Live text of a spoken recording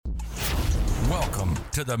Welcome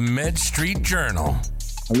to the Med Street Journal.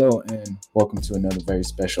 Hello, and welcome to another very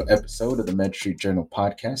special episode of the Med Street Journal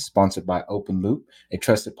podcast, sponsored by OpenLoop, a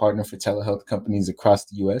trusted partner for telehealth companies across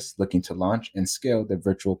the U.S. looking to launch and scale their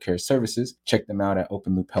virtual care services. Check them out at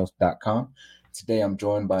openloophealth.com. Today, I'm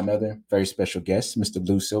joined by another very special guest, Mr.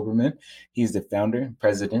 Lou Silberman. He's the founder and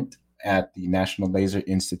president at the National Laser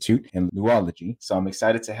Institute in Luology. So I'm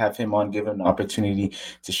excited to have him on, give him an opportunity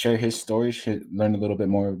to share his story, learn a little bit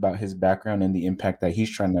more about his background and the impact that he's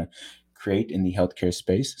trying to create in the healthcare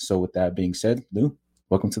space. So with that being said, Lou,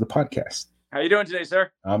 welcome to the podcast. How are you doing today,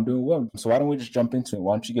 sir? I'm doing well. So why don't we just jump into it?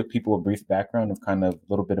 Why don't you give people a brief background of kind of a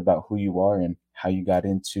little bit about who you are and how you got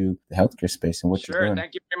into the healthcare space and what you're doing? Sure.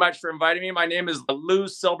 Thank you very much for inviting me. My name is Lou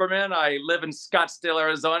Silberman. I live in Scottsdale,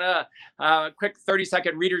 Arizona. Quick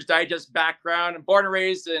 30-second Reader's Digest background. I'm born and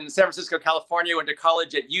raised in San Francisco, California. Went to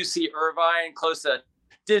college at UC Irvine, close to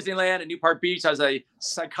Disneyland and Newport Beach. I was a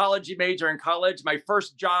psychology major in college. My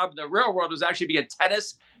first job in the real world was actually being a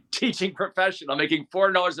tennis teaching professional, making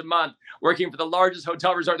 $400 a month, working for the largest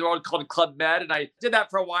hotel resort in the world called Club Med. And I did that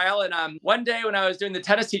for a while. And one day when I was doing the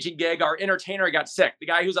tennis teaching gig, our entertainer got sick. The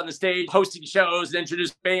guy who's on the stage hosting shows and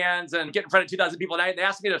introduce bands and get in front of 2,000 people a night. They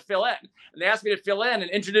asked me to fill in. And they asked me to fill in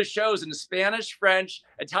and introduce shows in Spanish, French,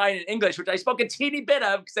 Italian, and English, which I spoke a teeny bit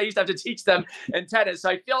of because I used to have to teach them in tennis. So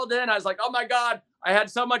I filled in. I was like, oh my God, I had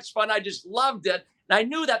so much fun. I just loved it. And I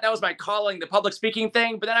knew that was my calling, the public speaking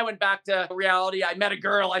thing. But then I went back to reality. I met a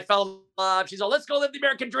girl. I fell in love. She's like, let's go live the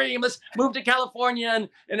American dream. Let's move to California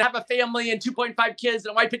and have a family and 2.5 kids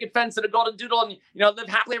and a white picket fence and a golden doodle and, live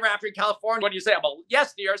happily ever after in California. What do you say? I'm like,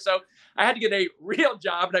 yes, dear. So I had to get a real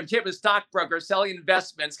job. And I became a stockbroker selling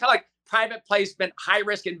investments, kind of like private placement,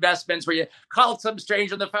 high-risk investments where you call some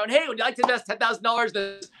stranger on the phone. Hey, would you like to invest $10,000 in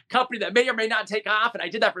this company that may or may not take off? And I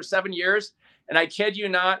did that for 7 years. And I kid you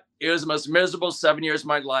not, it was the most miserable 7 years of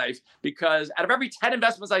my life because out of every 10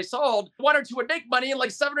 investments I sold, 1 or 2 would make money and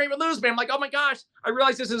like 7 or 8 would lose me. I'm like, oh my gosh, I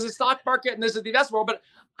realize this is a stock market and this is the investment world, but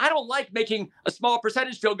I don't like making a small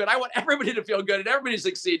percentage feel good. I want everybody to feel good and everybody to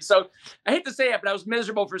succeed. So I hate to say it, but I was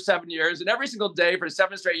miserable for 7 years. And every single day for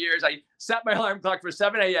 7 straight years, I set my alarm clock for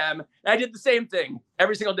 7 a.m. And I did the same thing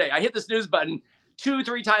every single day. I hit the snooze button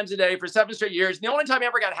 2-3 times a day for 7 straight years. And the only time I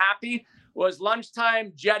ever got happy was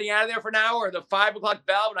lunchtime, jetting out of there for an hour, or the 5 o'clock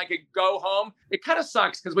bell when I could go home. It kind of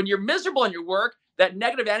sucks because when you're miserable in your work, that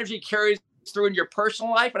negative energy carries through in your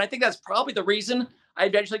personal life. And I think that's probably the reason I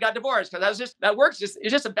eventually got divorced because it's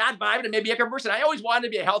just a bad vibe and it made me a good person. I always wanted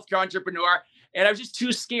to be a healthcare entrepreneur and I was just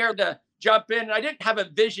too scared to jump in. And I didn't have a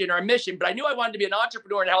vision or a mission, but I knew I wanted to be an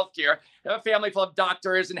entrepreneur in healthcare. I have a family full of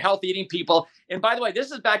doctors and healthy eating people. And by the way,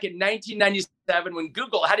 this is back in 1997 when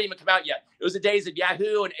Google hadn't even come out yet. It was the days of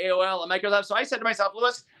Yahoo and AOL and Microsoft. So I said to myself,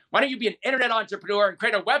 Louis, why don't you be an internet entrepreneur and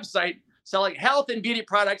create a website selling health and beauty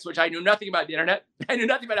products, which I knew nothing about the internet. I knew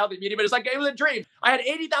nothing about health and beauty, but it was a dream. I had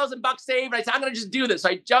 $80,000 saved and I said, I'm going to just do this. So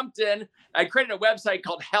I jumped in. I created a website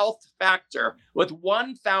called Health Factor with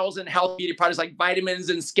 1,000 health beauty products like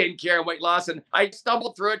vitamins and skincare and weight loss. And I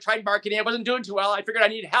stumbled through it, tried marketing. It wasn't doing too well. I figured I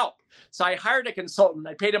need help. So I hired a consultant.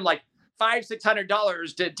 I paid him like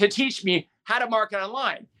 $500-$600 to teach me how to market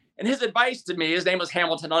online. And his advice to me, his name was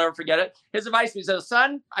Hamilton, I'll never forget it. His advice to me says,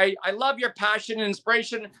 son, I love your passion and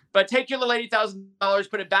inspiration, but take your little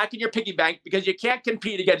 $80,000, put it back in your piggy bank because you can't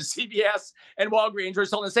compete against CVS and Walgreens who are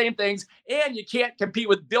selling the same things. And you can't compete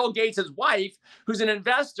with Bill Gates' wife, who's an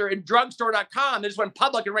investor in drugstore.com that just went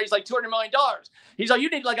public and raised like $200 million. He's like,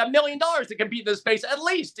 you need like $1 million to compete in this space at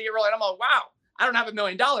least to get rolling. I'm like, wow. I don't have $1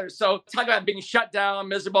 million. So talk about being shut down,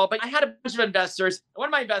 miserable. But I had a bunch of investors. One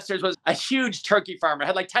of my investors was a huge turkey farmer.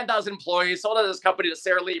 Had like 10,000 employees, sold out this company to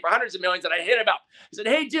Sara Lee for hundreds of millions. And I hit him up. He said,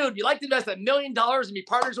 hey, dude, you like to invest $1 million and be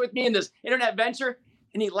partners with me in this internet venture?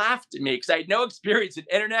 And he laughed at me because I had no experience in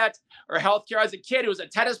internet or healthcare. As a kid, who was a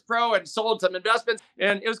tennis pro and sold some investments.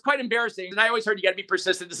 And it was quite embarrassing. And I always heard you got to be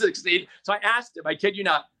persistent to succeed. So I asked him, I kid you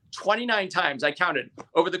not, 29 times I counted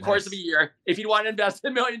over the course of a year if he'd want to invest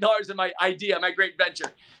 $1 million in my idea, my great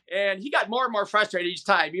venture. And he got more and more frustrated each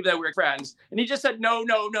time, even though we were friends. And he just said, no,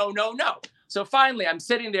 no, no, no, no. So finally, I'm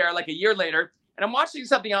sitting there like a year later, and I'm watching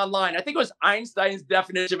something online. I think it was Einstein's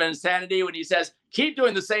definition of insanity when he says, keep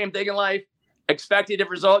doing the same thing in life, expect a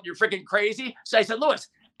different result. You're freaking crazy. So I said, Louis,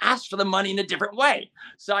 ask for the money in a different way.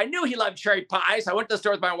 So I knew he loved cherry pie. So I went to the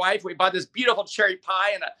store with my wife. We bought this beautiful cherry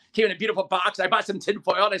pie and it came in a beautiful box. I bought some tin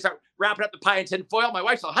foil and I started wrapping up the pie in tin foil. My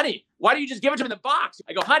wife said, honey, why don't you just give it to him in the box?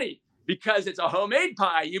 I go, honey, because it's a homemade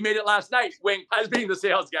pie. You made it last night. Wink, I was being the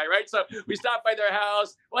sales guy, right? So we stopped by their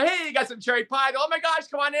house. Well, hey, you got some cherry pie. Oh my gosh,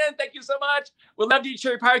 come on in. Thank you so much. We'd love to eat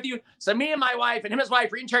cherry pie with you. So me and my wife and him and his wife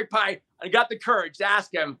were eating cherry pie. I got the courage to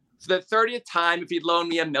ask him for the 30th time if he'd loan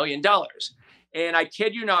me $1 million. And I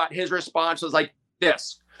kid you not, his response was like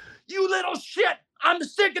this: "You little shit, I'm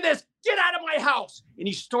sick of this. Get out of my house." And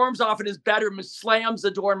he storms off in his bedroom and slams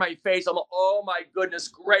the door in my face. I'm like, oh my goodness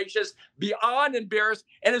gracious, beyond embarrassed.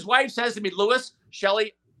 And his wife says to me, "Louis,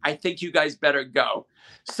 Shelly, I think you guys better go."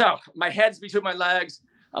 So my head's between my legs.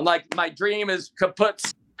 I'm like, my dream is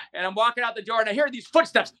kaput. And I'm walking out the door and I hear these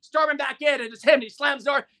footsteps storming back in, and it's him. He slams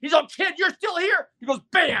the door. He's like, "Kid, you're still here." He goes,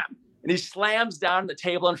 bam. And he slams down the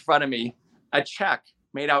table in front of me a check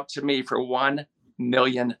made out to me for $1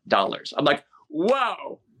 million. I'm like,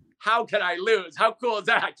 whoa, how can I lose? How cool is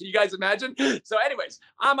that? Can you guys imagine? So anyways,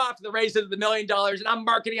 I'm off to the races of the $1 million, and I'm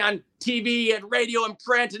marketing on TV and radio and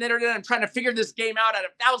print and internet. I'm trying to figure this game out. I had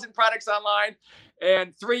 1,000 products online,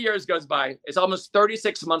 and 3 years goes by. It's almost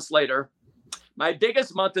 36 months later. My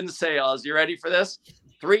biggest month in sales, you ready for this?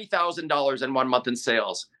 $3,000 in 1 month in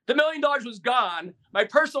sales. The $1 million was gone. My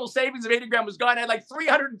personal savings of 80 grand was gone. I had like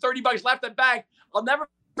 $330 left in the bank. I'll never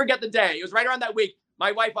forget the day. It was right around that week.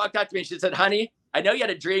 My wife walked up to me and she said, "Honey, I know you had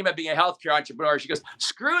a dream of being a healthcare entrepreneur." She goes,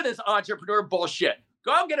 "Screw this entrepreneur bullshit.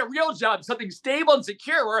 Go out and get a real job, something stable and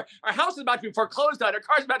secure, where our house is about to be foreclosed on, our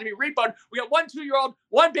car's about to be repoed. We got 1 2-year-old,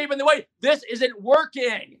 1 baby in the way. This isn't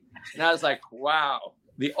working." And I was like, wow,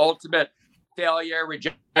 the ultimate failure,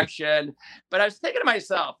 rejection. But I was thinking to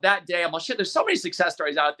myself that day, I'm like, shit, there's so many success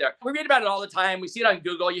stories out there. We read about it all the time. We see it on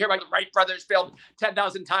Google. You hear about the Wright brothers failed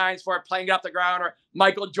 10,000 times for playing it off the ground, or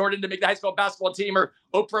Michael Jordan to make the high school basketball team, or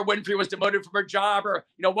Oprah Winfrey was demoted from her job, or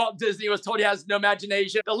Walt Disney was told he has no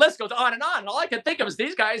imagination. The list goes on and on. And all I could think of is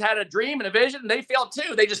these guys had a dream and a vision, and they failed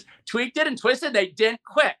too. They just tweaked it and twisted. They didn't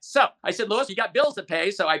quit. So I said, "Louis, you got bills to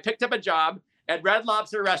pay." So I picked up a job at Red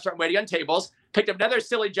Lobster restaurant waiting on tables, picked up another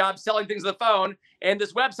silly job selling things on the phone, and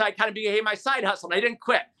this website kind of became my side hustle, and I didn't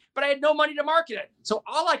quit. But I had no money to market it. So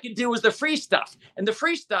all I could do was the free stuff. And the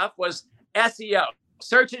free stuff was SEO,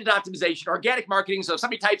 search engine optimization, organic marketing. So if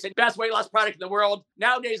somebody types in best weight loss product in the world,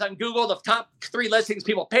 nowadays on Google, the top 3 listings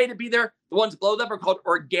people pay to be there, the ones below them are called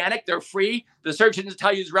organic. They're free. The search engines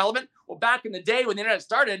tell you is relevant. Well, back in the day when the internet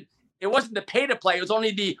started, it wasn't the pay to play. It was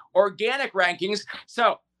only the organic rankings.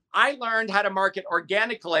 So I learned how to market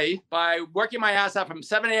organically by working my ass off from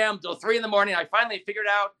 7 a.m. till 3 in the morning. I finally figured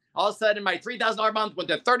out, all of a sudden my $3,000 month went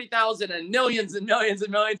to $30,000 and millions and millions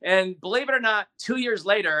and millions. And believe it or not, 2 years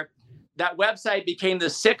later, that website became the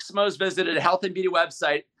 6th most visited health and beauty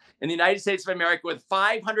website in the United States of America, with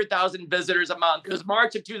 500,000 visitors a month. It was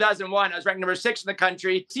March of 2001. I was ranked number 6 in the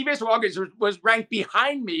country. CVS Walgreens was ranked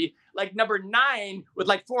behind me, like number 9 with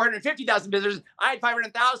like 450,000 visitors. I had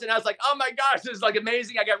 500,000. I was like, oh my gosh, this is like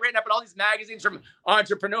amazing. I got written up in all these magazines, from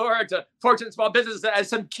Entrepreneur to Fortune Small Business, as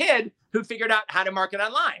some kid who figured out how to market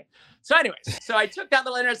online. So anyways, so I took that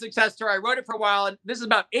little internet success story. I wrote it for a while. And this is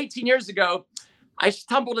about 18 years ago. I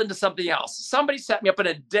stumbled into something else. Somebody set me up on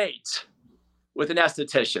a date with an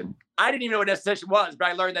esthetician. I didn't even know what an esthetician was, but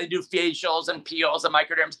I learned they do facials and peels and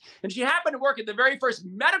microderms. And she happened to work at the very first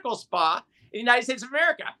medical spa in the United States of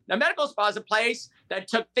America. Now, medical spa is a place that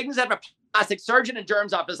took things out of a plastic surgeon and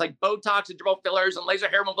derms office, like Botox and dermal fillers and laser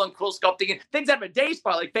hair removal and cool sculpting, and things out of a day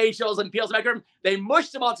spa, like facials and peels and microderms. They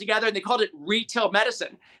mushed them all together and they called it retail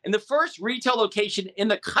medicine. And the first retail location in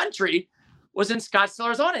the country was in Scottsdale,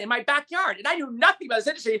 Arizona, in my backyard. And I knew nothing about this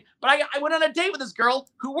industry, but I went on a date with this girl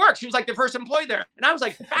who worked. She was like the first employee there. And I was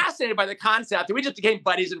like fascinated by the concept. And we just became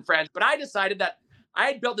buddies and friends. But I decided that I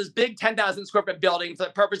had built this big 10,000 square foot building for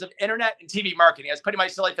the purpose of internet and TV marketing. I was putting my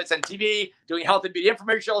silly fits on TV, doing health and beauty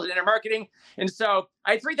infomercials and internet marketing. And so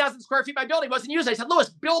I had 3,000 square feet. My building wasn't used. I said, "Louis,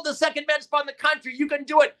 build the second med spa in the country. You can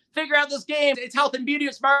do it. Figure out this game. It's health and beauty.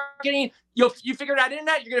 It's marketing. You figured out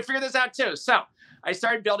internet. You're going to figure this out too." So I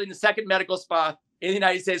started building the second medical spa in the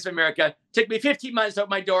United States of America. It took me 15 months to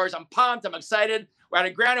open my doors. I'm pumped. I'm excited. We're at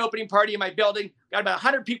a grand opening party in my building. Got about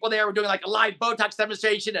 100 people there. We're doing like a live Botox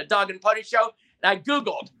demonstration, a dog and pony show. And I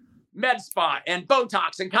Googled med spa and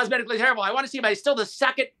Botox and cosmetically terrible. I want to see if I still the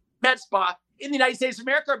second med spa in the United States of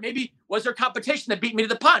America, or maybe was there competition that beat me to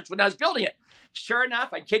the punch when I was building it. Sure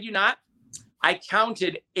enough, I kid you not, I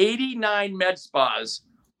counted 89 med spas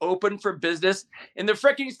open for business in the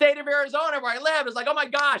freaking state of Arizona where I live. It's like, oh my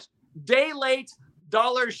gosh, day late,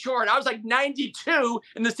 dollars short. I was like 92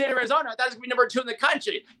 in the state of Arizona. I thought it was going to be number 2 in the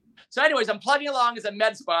country. So anyways, I'm plugging along as a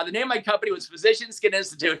med spa. The name of my company was Physician Skin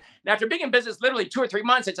Institute. And after being in business literally 2 or 3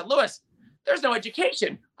 months, I said, "Louis, there's no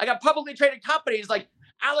education. I got publicly traded companies like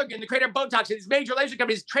Allergan, the creator of Botox, and these major laser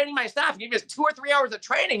companies training my staff, giving us 2 or 3 hours of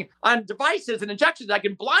training on devices and injections that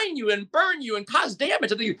can blind you and burn you and cause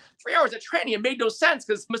damage. And the 3 hours of training, it made no sense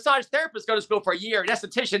because massage therapists go to school for a year, and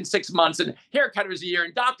estheticians 6 months, and haircutters a year,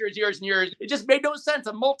 and doctors years and years. It just made no sense.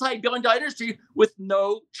 A multi-billion-dollar industry with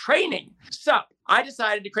no training. So I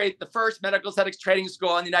decided to create the first medical aesthetics training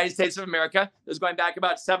school in the United States of America. It was going back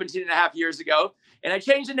about 17 and a half years ago. And I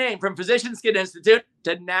changed the name from Physician Skin Institute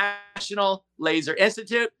to National Laser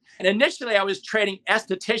Institute. And initially, I was training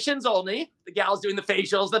estheticians only, the gals doing the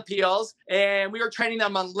facials, the peels, and we were training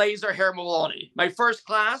them on laser hair removal only. My first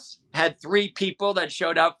class had 3 people that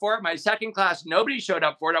showed up for it. My second class, nobody showed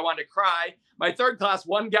up for it. I wanted to cry. My third class,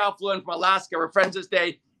 one gal flew in from Alaska. We're friends this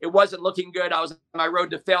day. It wasn't looking good. I was on my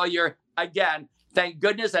road to failure. Again, thank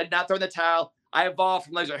goodness I did not throw in the towel. I evolved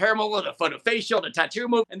from laser hair removal to photofacial to tattoo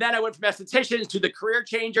removal. And then I went from estheticians to the career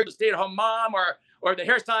changer, the stay-at-home mom, or the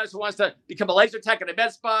hairstylist who wants to become a laser tech at a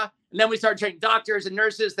med spa. And then we started training doctors and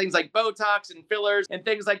nurses, things like Botox and fillers and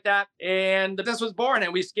things like that. And this was born,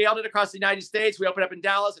 and we scaled it across the United States. We opened up in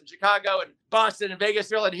Dallas and Chicago and Boston and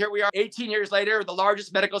Vegasville. And here we are 18 years later, the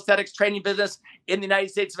largest medical aesthetics training business in the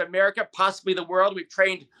United States of America, possibly the world. We've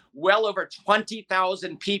trained well over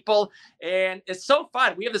 20,000 people. And it's so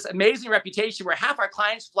fun. We have this amazing reputation where half our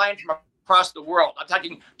clients fly in from across the world. I'm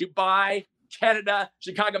talking Dubai, Canada,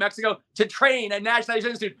 Chicago, Mexico, to train at National Laser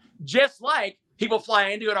Institute, just like people fly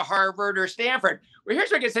in to go to Harvard or Stanford. Well,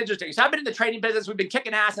 here's where it gets interesting. So I've been in the training business. We've been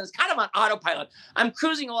kicking ass, and it's kind of on autopilot. I'm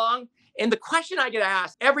cruising along, and the question I get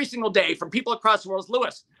asked every single day from people across the world is,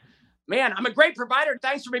 Louis, man, I'm a great provider.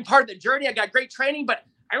 Thanks for being part of the journey. I got great training, but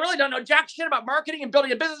I really don't know jack shit about marketing and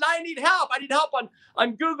building a business. I need help. I need help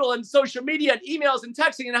on Google and social media and emails and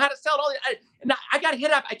texting and how to sell it all. And I got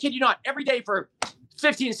hit up, I kid you not, every day for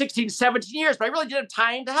 15, 16, 17 years, but I really didn't have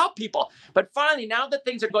time to help people. But finally, now that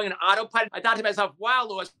things are going in autopilot, I thought to myself, wow,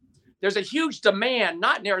 Louis, there's a huge demand,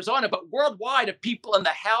 not in Arizona, but worldwide, of people in the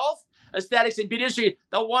health, aesthetics, and beauty industry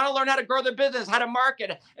that want to learn how to grow their business, how to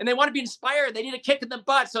market, and they want to be inspired. They need a kick in the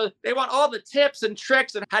butt. So they want all the tips and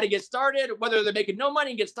tricks on how to get started, whether they're making no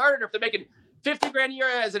money and get started, or if they're making 50 grand a year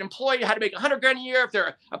as an employee, how to make 100 grand a year. If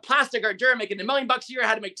they're a plastic or a derm making $1 million a year,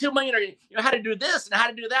 how to make 2 million, or how to do this and how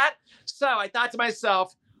to do that. So I thought to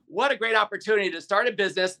myself, what a great opportunity to start a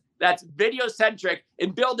business that's video centric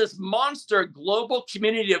and build this monster global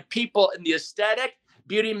community of people in the aesthetic,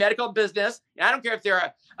 beauty, medical business. And I don't care if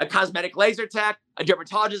they're a cosmetic laser tech, a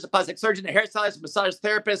dermatologist, a plastic surgeon, a hairstylist, a massage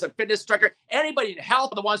therapist, a fitness instructor, anybody in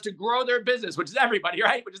health that wants to grow their business, which is everybody,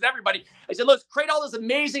 right? Which is everybody. I said, let's create all this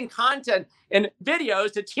amazing content and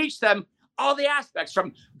videos to teach them all the aspects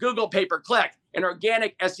from Google pay-per-click and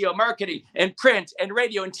organic SEO marketing and print and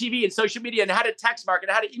radio and TV and social media and how to text market,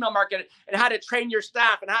 and how to email market, and how to train your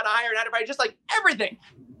staff and how to hire and how to write, just like everything.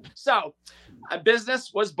 So a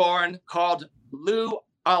business was born called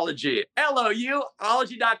Louology, L-O-U,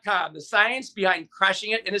 ology.com, the science behind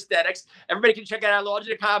crushing it in aesthetics. Everybody can check it out at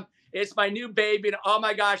louology.com. It's my new baby, and oh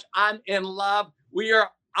my gosh, I'm in love. We are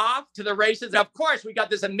off to the races. And of course, we got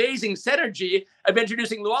this amazing synergy of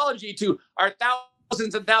introducing Louology to our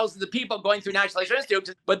thousands and thousands of people going through National Laser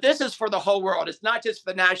Institute. But this is for the whole world. It's not just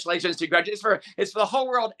for the National Laser Institute graduates. It's for the whole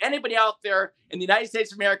world. Anybody out there in the United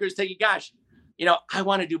States of America who's thinking, gosh, I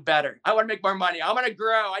want to do better. I want to make more money. I want to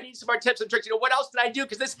grow. I need some more tips and tricks. What else did I do?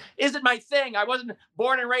 Because this isn't my thing. I wasn't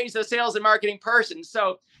born and raised a sales and marketing person.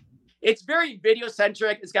 So it's very video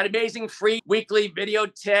centric. It's got amazing free weekly video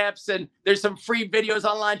tips, and there's some free videos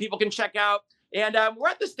online people can check out. And we're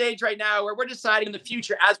at the stage right now where we're deciding in the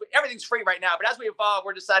future, everything's free right now, but as we evolve,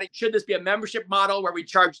 we're deciding, should this be a membership model where we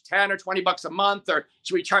charge 10 or 20 bucks a month, or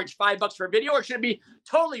should we charge $5 for a video, or should it be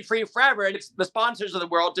totally free forever? And it's the sponsors of the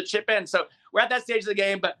world to chip in. So we're at that stage of the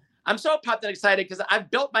game, but I'm so pumped and excited because I've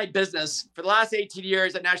built my business for the last 18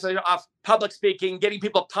 years at National Laser off public speaking, getting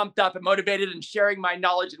people pumped up and motivated and sharing my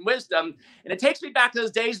knowledge and wisdom. And it takes me back to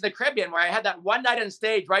those days in the Caribbean where I had that one night on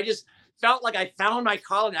stage where I just felt like I found my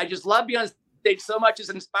calling. I just love being on stage so much. It's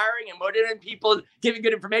inspiring and motivating people, giving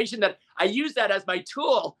good information, that I use that as my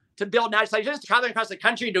tool to build National Laser, traveling across the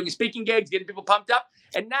country, doing speaking gigs, getting people pumped up.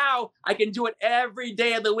 And now I can do it every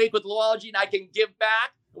day of the week with Louology, and I can give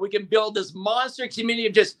back. We can build this monster community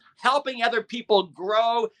of just helping other people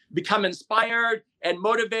grow, become inspired and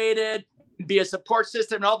motivated, be a support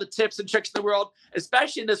system and all the tips and tricks in the world,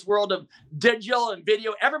 especially in this world of digital and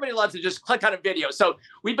video. Everybody loves to just click on a video. So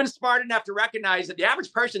we've been smart enough to recognize that the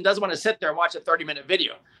average person doesn't want to sit there and watch a 30-minute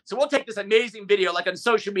video. So we'll take this amazing video, like on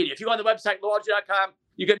social media. If you go on the website, loyalty.com,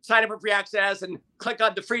 you can sign up for free access and click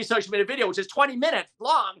on the free social media video, which is 20 minutes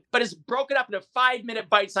long, but it's broken up into 5-minute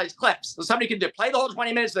bite-sized clips. So somebody can play the whole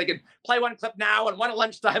 20 minutes. So they can play one clip now and one at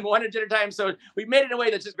lunchtime, one at dinner time. So we made it in a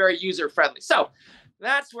way that's just very user-friendly. So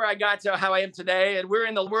that's where I got to how I am today. And we're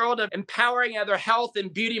in the world of empowering other health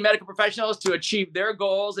and beauty medical professionals to achieve their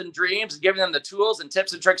goals and dreams, giving them the tools and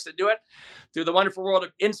tips and tricks to do it through the wonderful world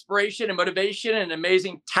of inspiration and motivation and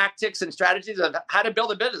amazing tactics and strategies of how to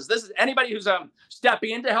build a business. This is anybody who's stepping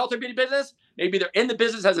into health or beauty business. Maybe they're in the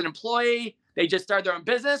business as an employee. They just started their own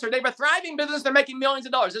business, or they have a thriving business. They're making millions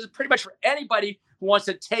of dollars. This is pretty much for anybody who wants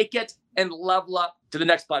to take it and level up to the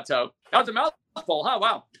next plateau. That was a mouthful, huh?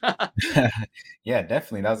 Wow. Yeah,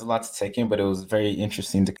 definitely. That was a lot to take in, but it was very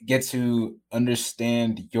interesting to get to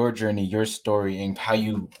understand your journey, your story, and how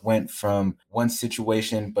you went from one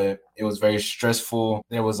situation, but it was very stressful.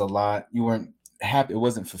 There was a lot. You weren't happy. It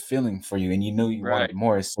wasn't fulfilling for you, and you knew you wanted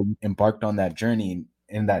more. So you embarked on that journey. And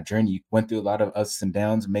in that journey, you went through a lot of ups and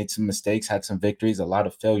downs, made some mistakes, had some victories, a lot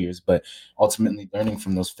of failures, but ultimately learning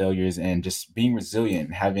from those failures and just being resilient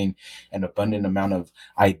and having an abundant amount of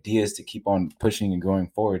ideas to keep on pushing and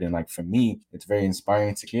going forward. And like for me, it's very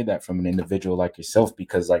inspiring to hear that from an individual like yourself,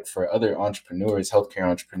 because like for other entrepreneurs, healthcare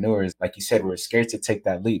entrepreneurs, like you said, we're scared to take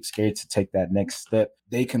that leap, scared to take that next step.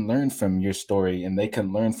 They can learn from your story and they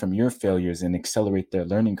can learn from your failures and accelerate their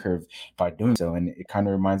learning curve by doing so. And it kind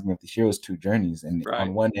of reminds me of the hero's two journeys. And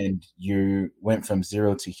on one end, you went from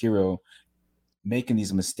zero to hero, making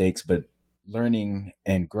these mistakes, but learning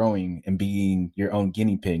and growing and being your own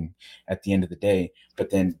guinea pig at the end of the day. But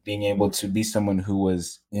then being able to be someone who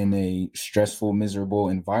was in a stressful, miserable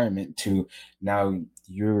environment to now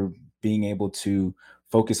you're being able to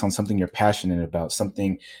focus on something you're passionate about,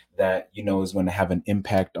 something that you know is going to have an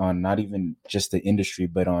impact on not even just the industry,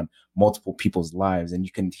 but on multiple people's lives. And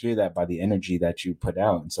you can hear that by the energy that you put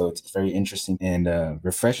out. And so it's very interesting and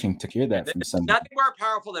refreshing to hear that from somebody. Nothing more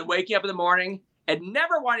powerful than waking up in the morning and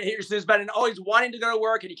never wanting to hit your snooze button and always wanting to go to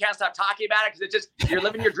work, and you can't stop talking about it because it's just, you're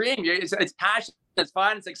living your dream. It's passion, it's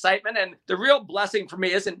fun, it's excitement. And the real blessing for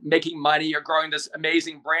me isn't making money or growing this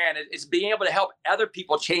amazing brand. It's being able to help other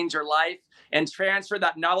people change their life and transfer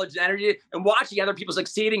that knowledge and energy and watching other people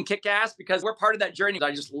succeed and kick ass, because we're part of that journey.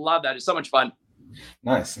 I just love that. It's so much fun.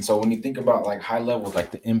 Nice. And so when you think about like high level,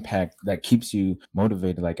 like the impact that keeps you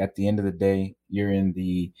motivated, like at the end of the day, you're in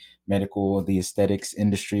the medical, the aesthetics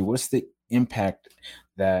industry. What's the impact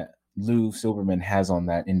that Lou Silberman has on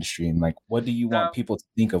that industry? And like, what do you want people to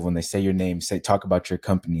think of when they say your name, talk about your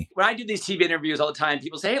company? When I do these TV interviews all the time,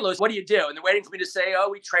 people say, "Hey, Louis, what do you do?" And they're waiting for me to say, "Oh,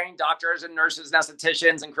 we train doctors and nurses and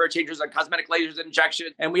estheticians and career changers and cosmetic lasers and injection.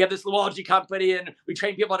 And we have this Luology company and we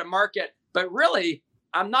train people how to market." But really,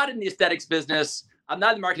 I'm not in the aesthetics business. I'm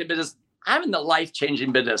not in the marketing business. I'm in the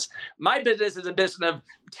life-changing business. My business is a business of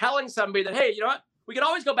telling somebody that, hey, you know what? We can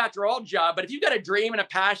always go back to our old job, but if you've got a dream and a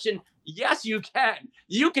passion, yes, you can.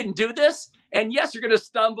 You can do this. And yes, you're going to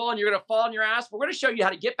stumble and you're going to fall on your ass. But we're going to show you how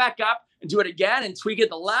to get back up and do it again and tweak it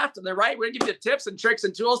the left and the right. We're going to give you the tips and tricks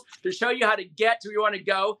and tools to show you how to get to where you want to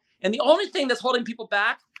go. And the only thing that's holding people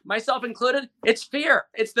back, myself included, it's fear.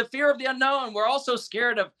 It's the fear of the unknown. We're also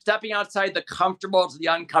scared of stepping outside the comfortable to the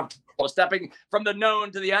uncomfortable, stepping from the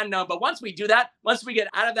known to the unknown. But once we do that, once we get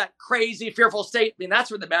out of that crazy, fearful state, I mean,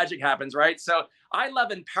 that's where the magic happens, right? So I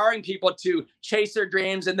love empowering people to chase their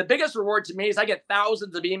dreams. And the biggest reward to me is I get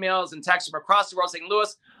thousands of emails and texts from across the world saying,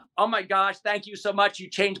 "Louis, oh my gosh, thank you so much. You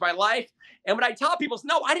changed my life." And what I tell people is,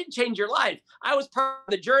 no, I didn't change your life. I was part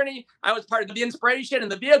of the journey. I was part of the inspiration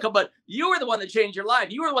and the vehicle, but you were the one that changed your life.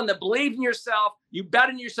 You were the one that believed in yourself. You bet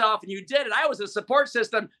in yourself and you did it. I was a support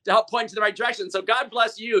system to help point you to the right direction. So God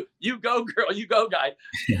bless you. You go, girl. You go, guy.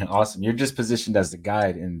 Yeah, awesome. You're just positioned as the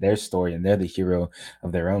guide in their story and they're the hero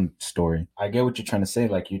of their own story. I get what you're trying to say.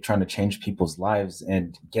 Like you're trying to change people's lives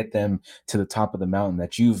and get them to the top of the mountain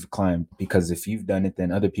that you've climbed, because if you've done it,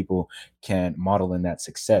 then other people can model in that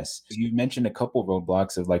success. You've mentioned a couple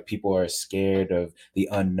roadblocks of like people are scared of the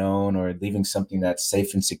unknown or leaving something that's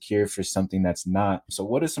safe and secure for something that's not. So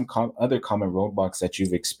what are some other common roadblocks that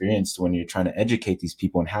you've experienced when you're trying to educate these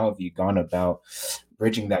people, and how have you gone about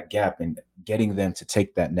bridging that gap and getting them to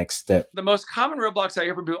take that next step? The most common roadblocks I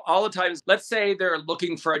hear from people all the time is, let's say they're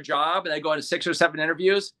looking for a job and they go into 6 or 7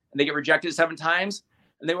 interviews and they get rejected 7 times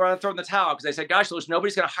and they want to throw in the towel because they say, "Gosh, Louis,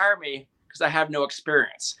 nobody's going to hire me because I have no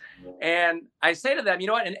experience." And I say to them, you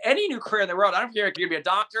know what, in any new career in the world, I don't care if you're going to be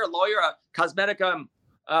a doctor, a lawyer, a cosmetic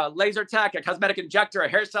a laser tech, a cosmetic injector, a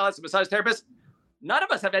hairstylist, a massage therapist. None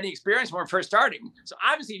of us have any experience when we're first starting. So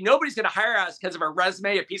obviously nobody's going to hire us because of our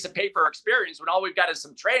resume, a piece of paper, or experience when all we've got is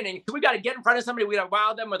some training. So we got to get in front of somebody. We got to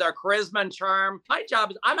wow them with our charisma and charm. My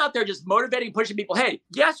job is I'm out there just motivating, pushing people. Hey,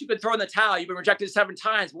 yes, you could throw in the towel. You've been rejected 7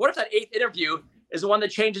 times. But what if that 8th interview is the one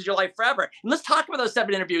that changes your life forever? And let's talk about those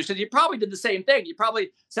 7 interviews because you probably did the same thing. You probably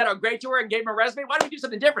said how great you were and gave them a resume. Why don't we do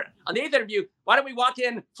something different? On the 8th interview, why don't we walk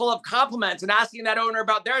in full of compliments and asking that owner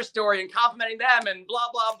about their story and complimenting them and blah,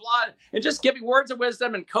 blah, blah, and just giving words of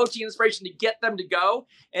wisdom and coaching inspiration to get them to go.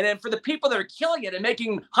 And then for the people that are killing it and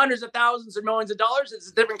making hundreds of thousands or millions of dollars,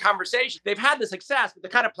 it's a different conversation. They've had the success, but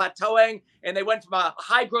they're kind of plateauing and they went from a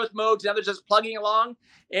high growth mode to others just plugging along.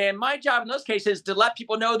 And my job in those cases is to let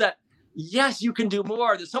people know that yes, you can do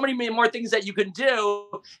more. There's so many more things that you can do.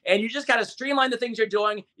 And you just got to streamline the things you're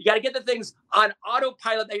doing. You got to get the things on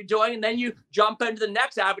autopilot that you're doing. And then you jump into the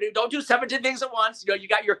next avenue. Don't do 17 things at once. You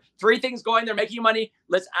got your 3 things going. They're making you money.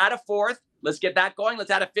 Let's add a 4th. Let's get that going.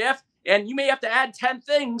 Let's add a 5th. And you may have to add 10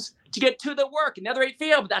 things to get to the work. And the other 8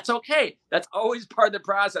 fail, but that's okay. That's always part of the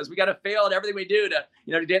process. We got to fail at everything we do to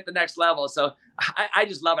get to the next level. So I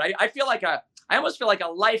just love it. I almost feel like a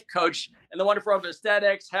life coach in the wonderful world of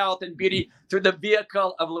aesthetics, health, and beauty through the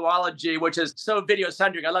vehicle of Luology, which is so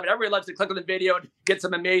video-centric. I love it. Everybody loves to click on the video and get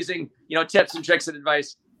some amazing, tips and tricks and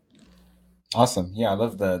advice. Awesome. Yeah, I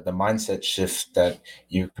love the mindset shift that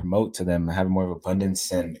you promote to them, having more of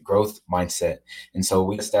abundance and growth mindset. And so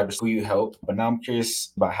we established who you help, but now I'm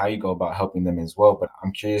curious about how you go about helping them as well. But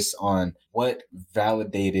I'm curious on what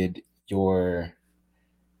validated your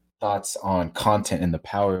thoughts on content and the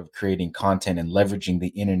power of creating content and leveraging the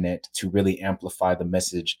internet to really amplify the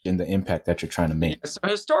message and the impact that you're trying to make. So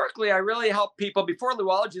historically, I really help people before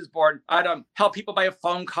Luology was born. I'd help people by a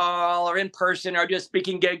phone call or in person or do a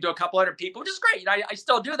speaking gig to a couple hundred people, which is great. I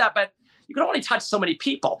still do that, but you can only touch so many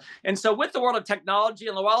people. And so with the world of technology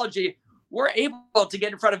and Luology, we're able to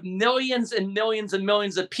get in front of millions and millions and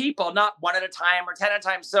millions of people, not 1 at a time or 10 at a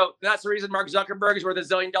time. So that's the reason Mark Zuckerberg is worth $1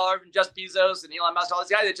 zillion and Jeff Bezos and Elon Musk, all these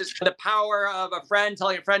guys. It's just the power of a friend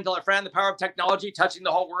telling a friend, tell a friend, the power of technology touching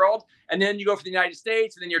the whole world. And then you go for the United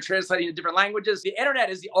States and then you're translating to different languages. The internet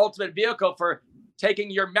is the ultimate vehicle for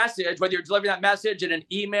taking your message, whether you're delivering that message in an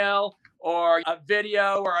email or a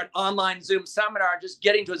video or an online Zoom seminar, just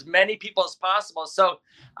getting to as many people as possible. So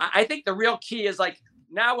I think the real key is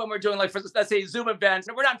now when we're doing let's say Zoom events,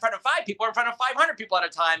 we're not in front of 5 people, we're in front of 500 people at a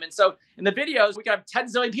time. And so in the videos, we can have 10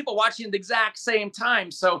 zillion people watching at the exact same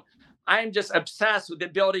time. So I'm just obsessed with the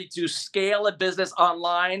ability to scale a business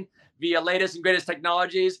online via latest and greatest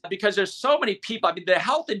technologies because there's so many people. I mean, the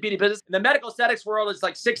health and beauty business in the medical aesthetics world is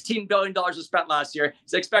like $16 billion was spent last year.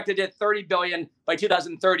 It's expected to hit $30 billion by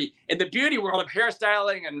 2030. In the beauty world of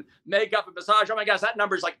hairstyling and makeup and massage, oh my gosh, that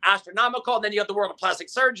number is like astronomical. And then you have the world of plastic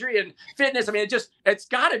surgery and fitness. I mean, it's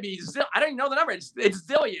got to be, I don't even know the number. It's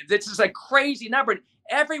zillions. It's just a crazy number. And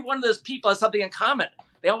every one of those people has something in common.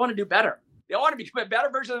 They all want to do better. They want to become a better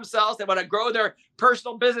version of themselves. They want to grow their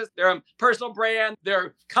personal business, their personal brand,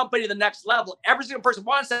 their company to the next level. Every single person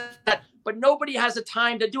wants that, but nobody has the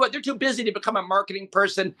time to do it. They're too busy to become a marketing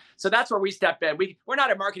person. So that's where we step in. We're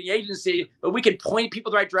not a marketing agency, but we can point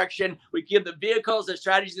people the right direction. We give the vehicles, the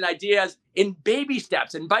strategies, and ideas in baby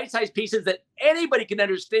steps, in bite-sized pieces that anybody can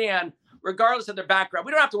understand, regardless of their background.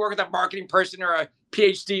 We don't have to work with a marketing person or a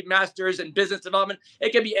PhD master's in business development.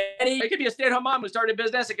 It could be a stay-at-home mom who started a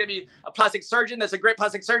business. It could be a plastic surgeon that's a great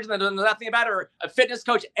plastic surgeon that knows nothing about it, or a fitness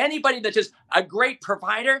coach, anybody that's just a great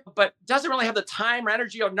provider, but doesn't really have the time or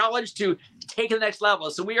energy or knowledge to take it to the next level.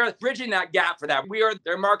 So we are bridging that gap for that. We are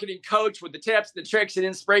their marketing coach with the tips, the tricks, and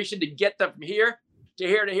inspiration to get them from here to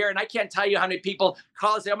here to here. And I can't tell you how many people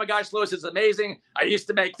call and say, oh my gosh, Louis, it's amazing. I used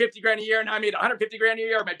to make 50 grand a year. Now I made 150 grand a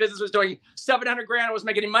year. My business was doing 700 grand. I was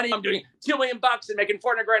making any money. I'm doing $2 million and making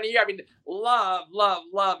 400 grand a year. I mean,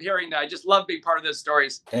 love hearing that. I just love being part of those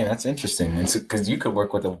stories. Hey, that's interesting. And because you could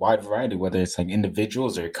work with a wide variety, whether it's like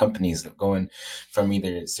individuals or companies going from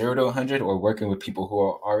either 0 to 100 or working with people who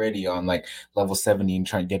are already on like level 70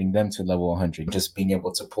 and getting them to level 100, just being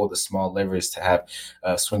able to pull the small levers to have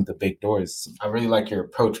swing the big doors. I really like your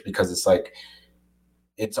approach because it's like,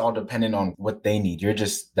 it's all dependent on what they need. You're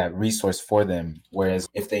just that resource for them. Whereas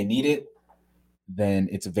if they need it, then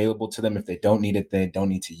it's available to them. If they don't need it, they don't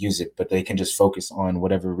need to use it, but they can just focus on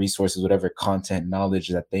whatever resources, whatever content, knowledge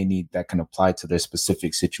that they need that can apply to their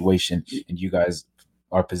specific situation. And you guys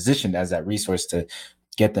are positioned as that resource to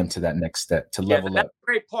get them to that next step, to level up. That's a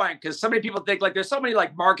great point, because so many people think like there's so many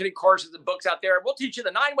like marketing courses and books out there. We'll teach you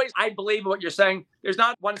the 9 ways. I believe in what you're saying. There's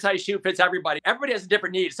not one size shoe fits everybody. Everybody has a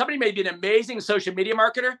different need. Somebody may be an amazing social media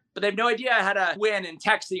marketer, but they have no idea how to win in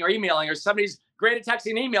texting or emailing, or somebody's great at texting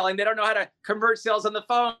and emailing. They don't know how to convert sales on the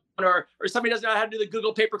phone, or somebody doesn't know how to do the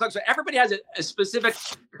Google pay-per-click. So everybody has a specific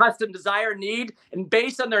custom desire need. And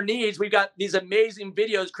based on their needs, we've got these amazing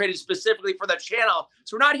videos created specifically for the channel.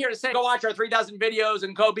 So we're not here to say, go watch our 3,000 videos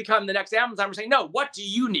and go become the next Amazon. We're saying, no, what do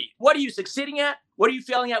you need? What are you succeeding at? What are you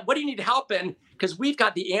failing at? What do you need help in? Because we've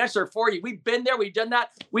got the answer for you. We've been there. We've done that.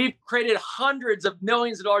 We've created hundreds of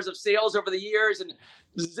millions of dollars of sales over the years and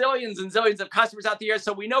zillions and zillions of customers out the years.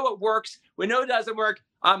 So we know what works. We know it doesn't work.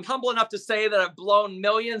 I'm humble enough to say that I've blown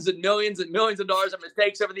millions and millions and millions of dollars of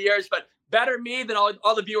mistakes over the years, but better me than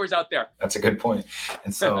all the viewers out there. That's a good point.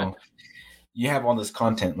 And so you have all this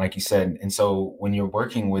content, like you said. And so when you're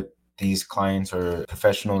working with these clients or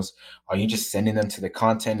professionals, are you just sending them to the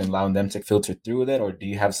content and allowing them to filter through with it? Or do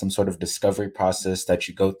you have some sort of discovery process that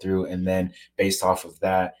you go through, and then based off of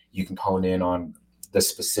that, you can hone in on the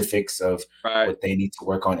specifics of what they need to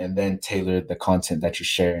work on and then tailor the content that you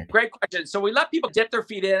share? Great question. So we let people dip their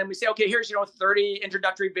feet in and we say, okay, here's, 30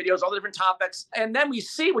 introductory videos, all the different topics. And then we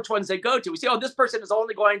see which ones they go to. We see, this person is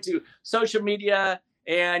only going to social media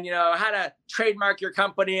and, how to trademark your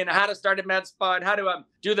company and how to start a med spa and how to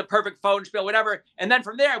do the perfect phone spiel, whatever. And then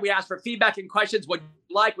from there, we ask for feedback and questions. What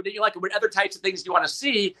you like, what didn't you like, and what other types of things do you want to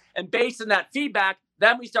see? And based on that feedback,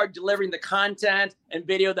 then we start delivering the content and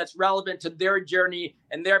video that's relevant to their journey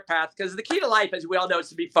and their path. Because the key to life, as we all know, is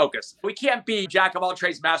to be focused. We can't be jack of all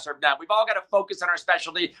trades, master of none. We've all got to focus on our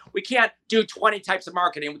specialty. We can't do 20 types of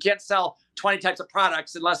marketing. We can't sell 20 types of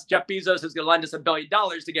products unless Jeff Bezos is going to lend us $1 billion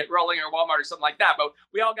to get rolling, or Walmart or something like that. But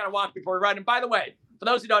we all got to walk before we run. And by the way, for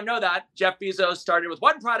those who don't know that, Jeff Bezos started with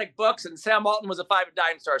one product, books, and Sam Walton was a 5 and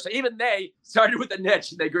dime store. So even they started with a niche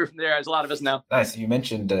and they grew from there, as a lot of us know. Nice. You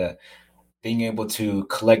mentioned being able to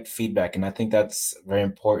collect feedback. And I think that's very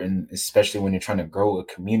important, especially when you're trying to grow a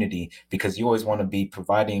community, because you always want to be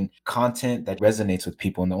providing content that resonates with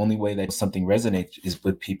people. And the only way that something resonates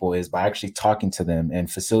with people is by actually talking to them and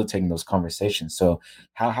facilitating those conversations. So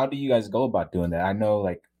how do you guys go about doing that? I know,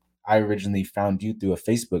 I originally found you through a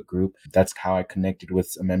Facebook group. That's how I connected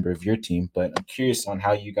with a member of your team. But I'm curious on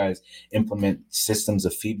how you guys implement systems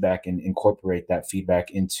of feedback and incorporate that feedback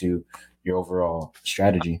into your overall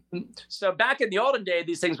strategy. So back in the olden day,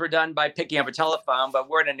 these things were done by picking up a telephone, but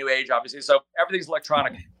we're in a new age, obviously. So everything's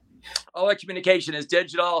electronic. All our communication is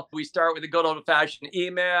digital. We start with a good old-fashioned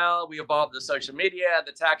email. We evolve the social media,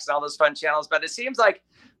 the text, and all those fun channels. But it seems like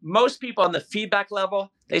most people on the feedback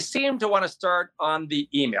level, they seem to want to start on the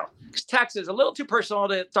email. Because text is a little too personal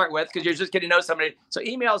to start with because you're just getting to know somebody. So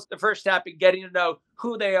email is the first step in getting to know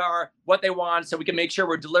who they are, what they want, so we can make sure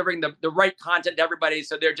we're delivering the right content to everybody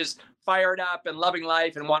so they're just fired up and loving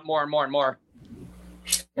life and want more and more and more.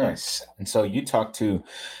 Nice. And so you talk to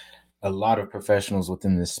a lot of professionals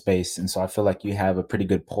within this space. And so I feel like you have a pretty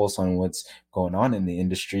good pulse on what's going on in the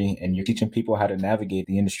industry, and you're teaching people how to navigate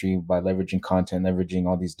the industry by leveraging content, leveraging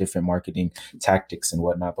all these different marketing tactics and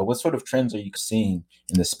whatnot. But what sort of trends are you seeing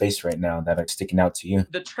in the space right now that are sticking out to you?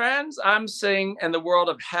 The trends I'm seeing in the world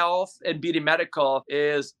of health and beauty medical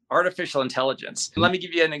is artificial intelligence. Let me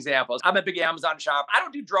give you an example. I'm a big Amazon shop. I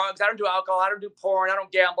don't do drugs. I don't do alcohol. I don't do porn. I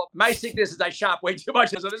don't gamble. My sickness is I shop way too much.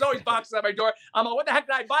 So there's always boxes at my door. I'm like, what the heck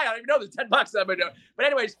did I buy? I don't even know there's 10 boxes at my door. But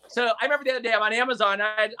anyways, so I remember the other day I'm on Amazon.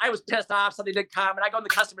 I was pissed off. Something didn't come. And I go in the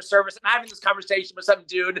customer service and I'm having this conversation with some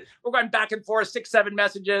dude. We're going back and forth, 6, 7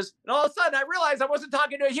 messages. And all of a sudden I realized I wasn't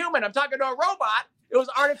talking to a human. I'm talking to a robot. It was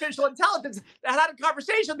artificial intelligence that had a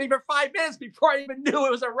conversation with me for 5 minutes before I even knew it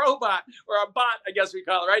was a robot, or a bot, I guess we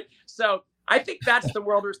call it, right? So I think that's the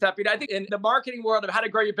world we're stepping. I think in the marketing world of how to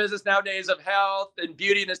grow your business nowadays, of health and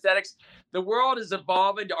beauty and aesthetics, the world is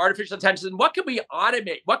evolving to artificial intelligence. What can we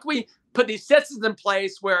automate? What can we put these systems in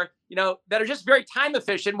place where, that are just very time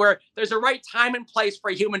efficient, where there's a right time and place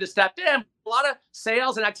for a human to step in? A lot of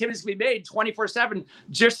sales and activities can be made 24/7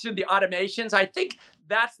 just through the automations. I think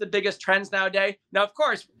that's the biggest trends nowadays. Now, of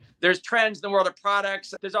course, there's trends in the world of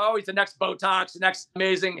products. There's always the next Botox, the next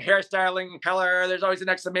amazing hairstyling color. There's always the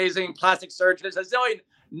next amazing plastic surgery. There's a zillion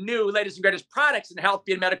new latest and greatest products in health,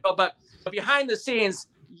 beauty, and medical. But behind the scenes,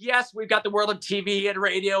 yes, we've got the world of TV and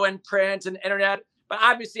radio and print and internet. But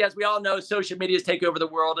obviously, as we all know, social media has taken over the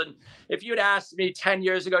world. And if you'd asked me 10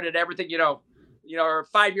 years ago, did everything, or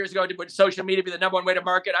 5 years ago, would social media be the number one way to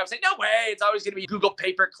market? I would say, no way. It's always going to be Google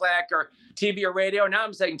pay-per-click or TV or radio. Now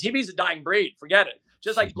I'm saying TV is a dying breed. Forget it.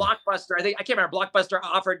 Just like Blockbuster. I can't remember. Blockbuster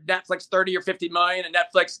offered Netflix 30 or 50 million, and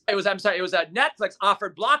it was Netflix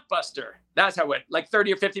offered Blockbuster. That's how it went. Like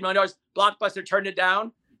 30 or 50 million dollars. Blockbuster turned it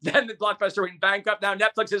down. Then the Blockbuster went bankrupt. Now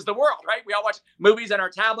Netflix is the world, right? We all watch movies on our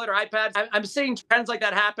tablet or iPads. I'm seeing trends like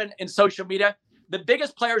that happen in social media. The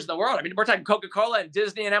biggest players in the world, we're talking Coca-Cola and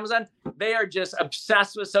Disney and Amazon, they are just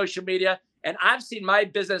obsessed with social media. And I've seen my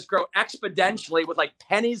business grow exponentially with like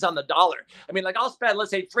pennies on the dollar. I mean, like I'll spend,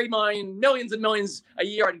 let's say 3 million, millions and millions a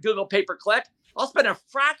year on Google pay-per-click. I'll spend a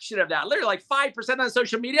fraction of that, literally like 5% on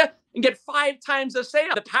social media and get 5 times the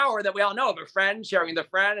sale. The power that we all know of a friend sharing the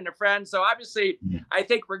friend and a friend. So obviously, I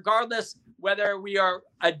think regardless whether we are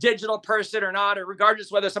a digital person or not, or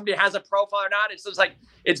regardless whether somebody has a profile or not, it's just like,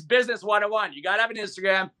 it's business 101. You got to have an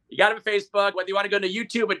Instagram, you got to have a Facebook, whether you want to go to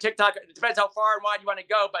YouTube and TikTok, it depends how far and wide you want to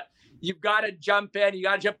go, but you've got to jump in, you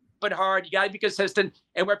got to jump in hard, you got to be consistent.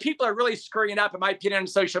 And where people are really screwing up, in my opinion, on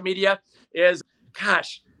social media is,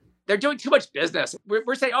 gosh, they're doing too much business.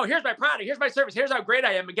 We're saying, oh, here's my product, here's my service, here's how great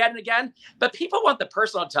I am again and again. But people want the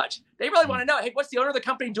personal touch. They really want to know, hey, what's the owner of the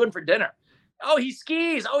company doing for dinner? Oh, he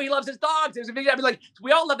skis. Oh, he loves his dogs. There's a big, I mean, like,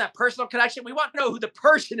 we all love that personal connection. We want to know who the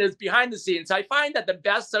person is behind the scenes. So I find that the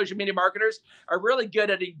best social media marketers are really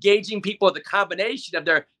good at engaging people with a combination of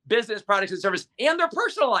their business, products, and service and their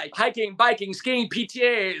personal life. Hiking, biking, skiing,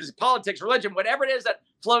 PTAs, politics, religion, whatever it is that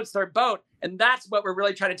floats their boat. And that's what we're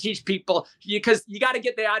really trying to teach people, because you got to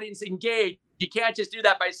get the audience engaged. You can't just do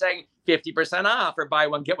that by saying 50% off or buy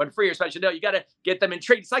one, get one free or special deal. You got to get them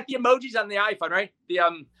intrigued. It's like the emojis on the iPhone, right? The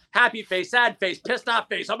happy face, sad face, pissed off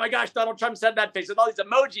face. Oh my gosh, Donald Trump said that face, with all these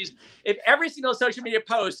emojis. If every single social media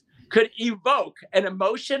post could evoke an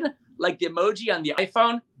emotion like the emoji on the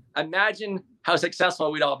iPhone, imagine how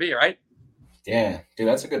successful we'd all be, right? Yeah, dude,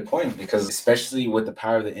 that's a good point, because especially with the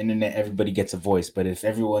power of the internet, everybody gets a voice. But if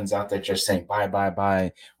everyone's out there just saying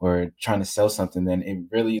buy, or trying to sell something, then it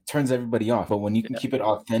really turns everybody off. But when you can keep it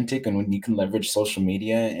authentic, and when you can leverage social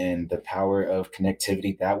media and the power of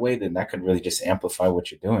connectivity that way, then that could really just amplify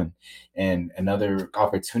what you're doing. And another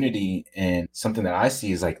opportunity, and something that I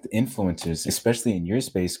see, is like the influencers, especially in your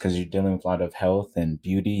space, because you're dealing with a lot of health and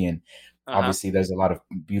beauty, and obviously there's a lot of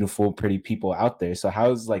beautiful, pretty people out there. So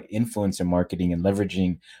how's like influencer marketing and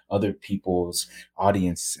leveraging other people's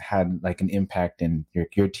audience had like an impact in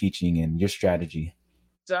your teaching and your strategy?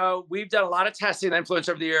 So we've done a lot of testing on influence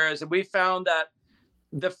over the years, and we found that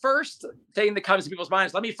the first thing that comes to people's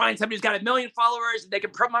minds, let me find somebody who's got 1 million followers and they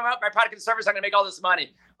can promote my product and service, I'm going to make all this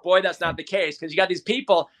money. Boy, that's not the case, because you got these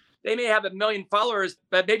people, they may have 1 million followers,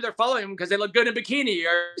 but maybe they're following them because they look good in bikini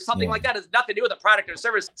or something like that. It has nothing to do with a product or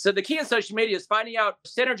service. So the key in social media is finding out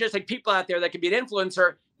synergistic people out there that can be an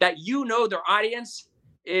influencer, that you know their audience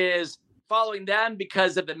is following them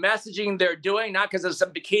because of the messaging they're doing, not because of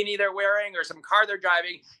some bikini they're wearing or some car they're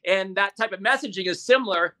driving. And that type of messaging is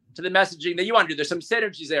similar to the messaging that you want to do. There's some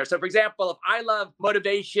synergies there. So for example, if I love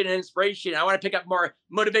motivation and inspiration, I want to pick up more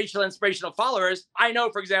motivational, inspirational followers. I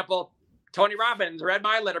know, for example, Tony Robbins or Ed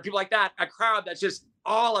Mylett or people like that, a crowd that's just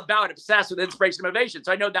all about obsessed with inspiration and motivation.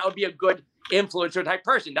 So I know that would be a good influencer type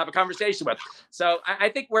person to have a conversation with. So I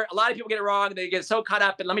think where a lot of people get it wrong, they get so caught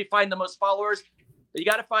up in let me find the most followers. But you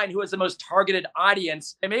got to find who is the most targeted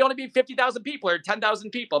audience. It may only be 50,000 people or 10,000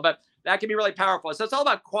 people, but that can be really powerful. So it's all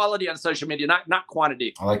about quality on social media, not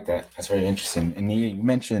quantity. I like that. That's very interesting. And you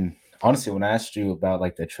mentioned, honestly, when I asked you about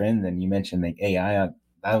like the trend, and you mentioned like AI,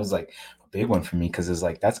 that was like a big one for me, because it's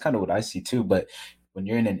like, that's kind of what I see too. But when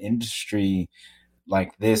you're in an industry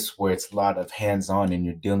like this, where it's a lot of hands-on and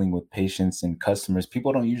you're dealing with patients and customers,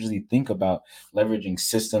 people don't usually think about leveraging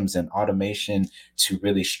systems and automation to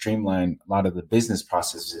really streamline a lot of the business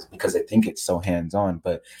processes, because they think it's so hands-on.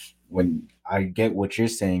 But when I get what you're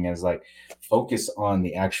saying as like focus on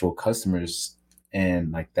the actual customers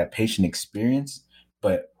and like that patient experience,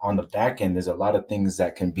 but on the back end, there's a lot of things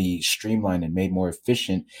that can be streamlined and made more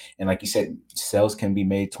efficient. And like you said, sales can be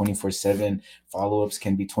made 24/7, follow-ups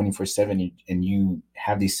can be 24/7, and you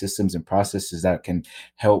have these systems and processes that can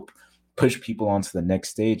help push people onto the next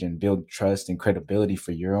stage and build trust and credibility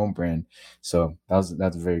for your own brand. So that's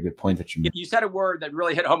a very good point that you made. You said a word that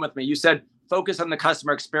really hit home with me. You said focus on the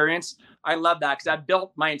customer experience. I love that, because I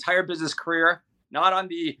built my entire business career not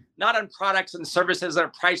on products and services or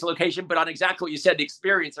price location, but on exactly what you said, the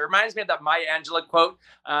experience. It reminds me of that Maya Angelou quote.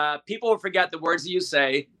 People will forget the words that you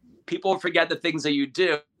say. People will forget the things that you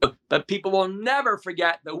do, but people will never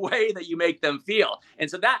forget the way that you make them feel. And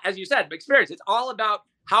so that, as you said, experience, it's all about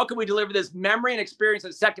how can we deliver this memory and experience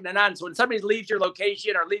that's second to none. So when somebody leaves your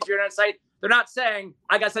location or leaves your internet site, they're not saying,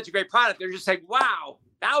 I got such a great product. They're just saying, wow,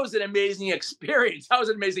 that was an amazing experience. That was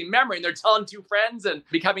an amazing memory. And they're telling 2 friends and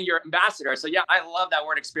becoming your ambassador. So yeah, I love that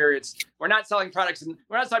word experience. We're not selling products and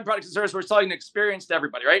services. We're selling an experience to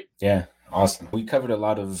everybody, right? Yeah. Awesome. We covered a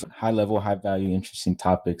lot of high level, high value, interesting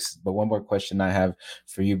topics. But one more question I have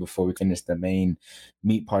for you before we finish the main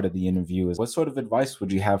meat part of the interview is, what sort of advice would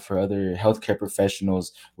you have for other healthcare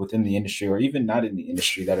professionals within the industry, or even not in the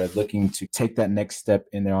industry, that are looking to take that next step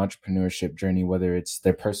in their entrepreneurship journey, whether it's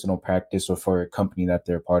their personal practice or for a company that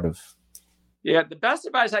they're part of? Yeah, the best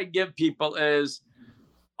advice I give people is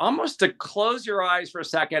almost to close your eyes for a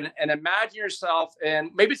second and imagine yourself in,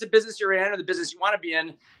 maybe it's a business you're in or the business you want to be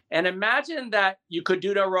in, and imagine that you could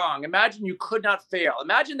do no wrong. Imagine you could not fail.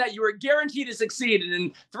 Imagine that you were guaranteed to succeed. And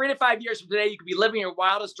in 3 to 5 years from today, you could be living your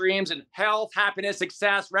wildest dreams and health, happiness,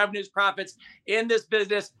 success, revenues, profits in this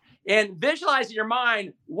business. And visualize in your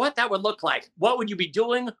mind what that would look like. What would you be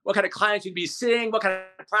doing? What kind of clients you'd be seeing? What kind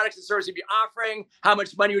of products and services you'd be offering? How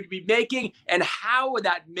much money would you be making? And how would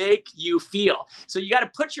that make you feel? So you got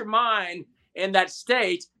to put your mind in that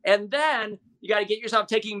state. And then you got to get yourself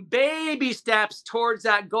taking baby steps towards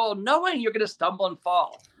that goal, knowing you're going to stumble and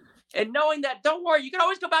fall. And knowing that, don't worry, you can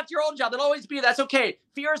always go back to your old job. That'll always be, that's okay.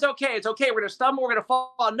 Fear is okay. It's okay. We're going to stumble. We're going to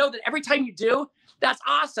fall. Know that every time you do, that's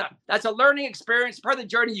awesome. That's a learning experience. Part of the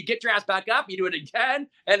journey, you get your ass back up. You do it again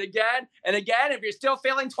and again and again. If you're still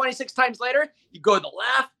failing 26 times later, you go to the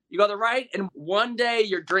left, you go to the right. And one day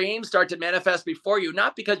your dreams start to manifest before you,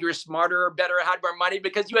 not because you were smarter or better or had more money,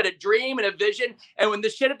 because you had a dream and a vision. And when the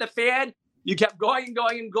shit hit the fan, you kept going and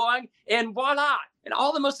going and going, and voila. And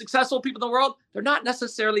all the most successful people in the world, they're not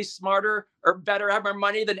necessarily smarter or better, have more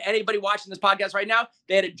money than anybody watching this podcast right now.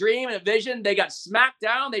 They had a dream and a vision. They got smacked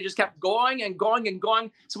down. They just kept going and going and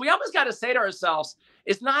going. So we almost got to say to ourselves,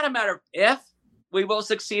 it's not a matter of if we will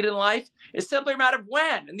succeed in life. It's simply a matter of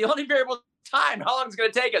when. And the only variable is time. How long is it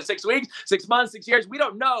going to take us? 6 weeks, 6 months, 6 years? We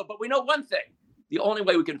don't know, but we know one thing. The only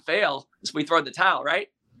way we can fail is if we throw in the towel, right?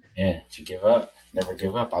 Yeah, to give up. Never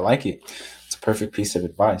give up. I like it. It's a perfect piece of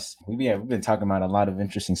advice. We've been talking about a lot of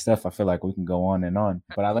interesting stuff. I feel like we can go on and on.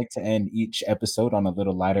 But I like to end each episode on a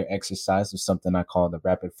little lighter exercise with something I call the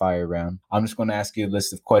rapid fire round. I'm just going to ask you a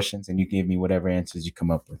list of questions and you give me whatever answers you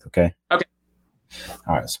come up with, okay? Okay.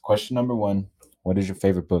 All right. So question number 1, what is your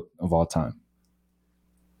favorite book of all time?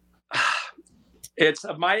 It's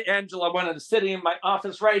Maya Angelou, one of the sitting in my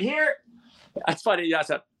office right here. That's funny. That's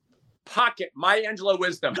a pocket Maya Angelou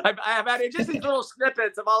wisdom. I have had just these little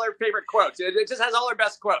snippets of all her favorite quotes. It just has all her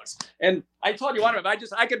best quotes. And I told you one of them.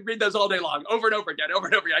 I could read those all day long, over and over again.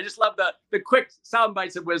 I just love the quick sound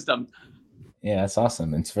bites of wisdom. Yeah, that's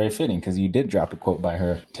awesome. It's very fitting because you did drop a quote by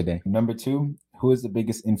her today. Number 2, who is the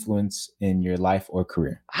biggest influence in your life or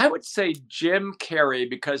career? I would say Jim Carrey,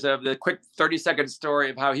 because of the quick 30-second story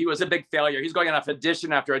of how he was a big failure. He's going on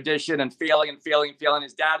audition after audition and failing.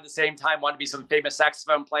 His dad at the same time wanted to be some famous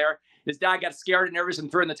saxophone player. His dad got scared and nervous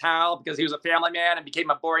and threw in the towel because he was a family man and became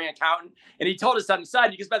a boring accountant. And he told his son,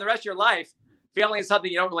 you can spend the rest of your life failing in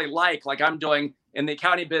something you don't really like I'm doing in the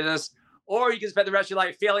accounting business. Or you can spend the rest of your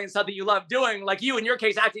life failing in something you love doing, like you, in your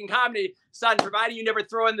case, acting comedy. Son, providing you never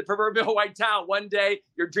throw in the proverbial white towel, one day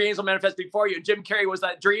your dreams will manifest before you. And Jim Carrey was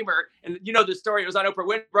that dreamer. And you know the story. It was on Oprah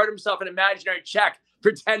Winfrey. Wrote himself an imaginary check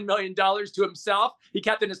for $10 million to himself. He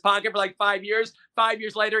kept it in his pocket for 5 years. 5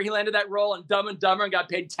 years later, he landed that role in Dumb and Dumber and got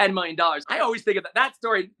paid $10 million. I always think of that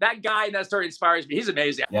story. That guy in that story inspires me. He's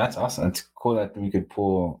amazing. Yeah, that's awesome. It's cool that we could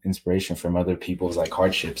pull inspiration from other people's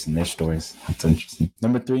hardships and their stories. That's interesting.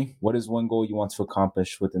 Number 3, what is one goal you want to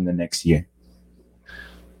accomplish within the next year?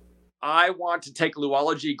 I want to take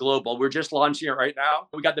Luology global. We're just launching it right now.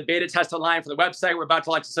 We got the beta test online for the website. We're about to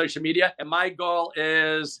launch the social media. And my goal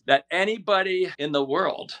is that anybody in the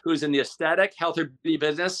world who's in the aesthetic, health, or beauty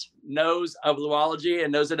business knows of Luology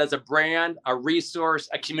and knows it as a brand, a resource,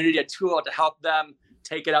 a community, a tool to help them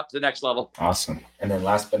take it up to the next level. Awesome. And then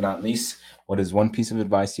last but not least, what is one piece of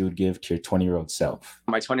advice you would give to your 20-year-old self?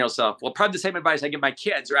 My 20-year-old self. Well, probably the same advice I give my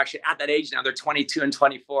kids who are actually at that age now. They're 22 and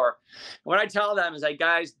 24. What I tell them is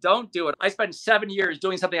guys, don't do it. I spent 7 years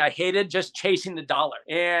doing something I hated, just chasing the dollar.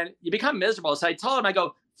 And you become miserable. So I told them, I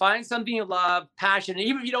go, find something you love, passion. And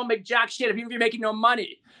even if you don't make jack shit, even if you're making no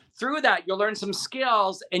money, through that, you'll learn some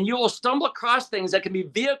skills and you will stumble across things that can be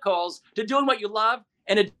vehicles to doing what you love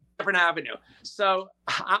and a different avenue. So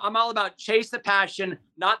I'm all about chase the passion,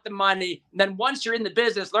 not the money. And then once you're in the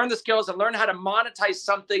business, learn the skills and learn how to monetize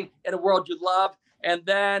something in a world you love. And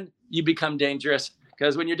then you become dangerous.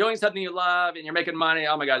 Because when you're doing something you love and you're making money,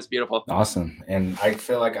 oh my God, it's beautiful. Awesome. And I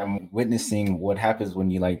feel like I'm witnessing what happens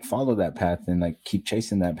when you follow that path and keep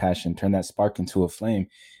chasing that passion, turn that spark into a flame.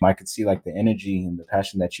 I could see the energy and the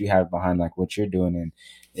passion that you have behind what you're doing. And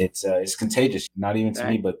it's contagious, not even to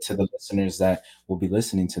me, but to the listeners that will be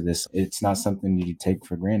listening to this. It's not something you take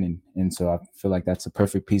for granted. And so I feel like that's a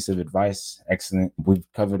perfect piece of advice. Excellent. We've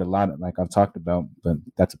covered a lot, I've talked about, but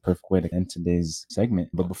that's a perfect way to end today's segment.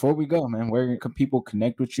 But before we go, man, where can people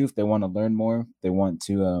connect with you if they want to learn more, if they want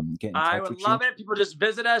to get in touch with you? I would love it. People just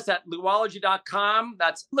visit us at luology.com.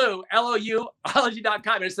 That's Lou, L-O-U,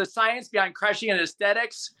 ology.com. It's the science behind crushing and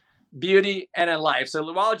aesthetics. beauty, and in life. So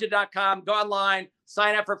luology.com, go online,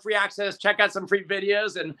 sign up for free access, check out some free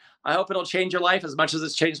videos, and I hope it'll change your life as much as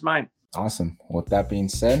it's changed mine. Awesome. With that being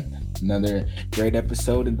said, another great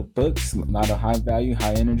episode in the books. A lot of high value,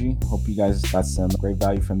 high energy. Hope you guys got some great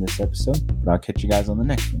value from this episode. But I'll catch you guys on the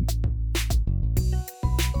next one.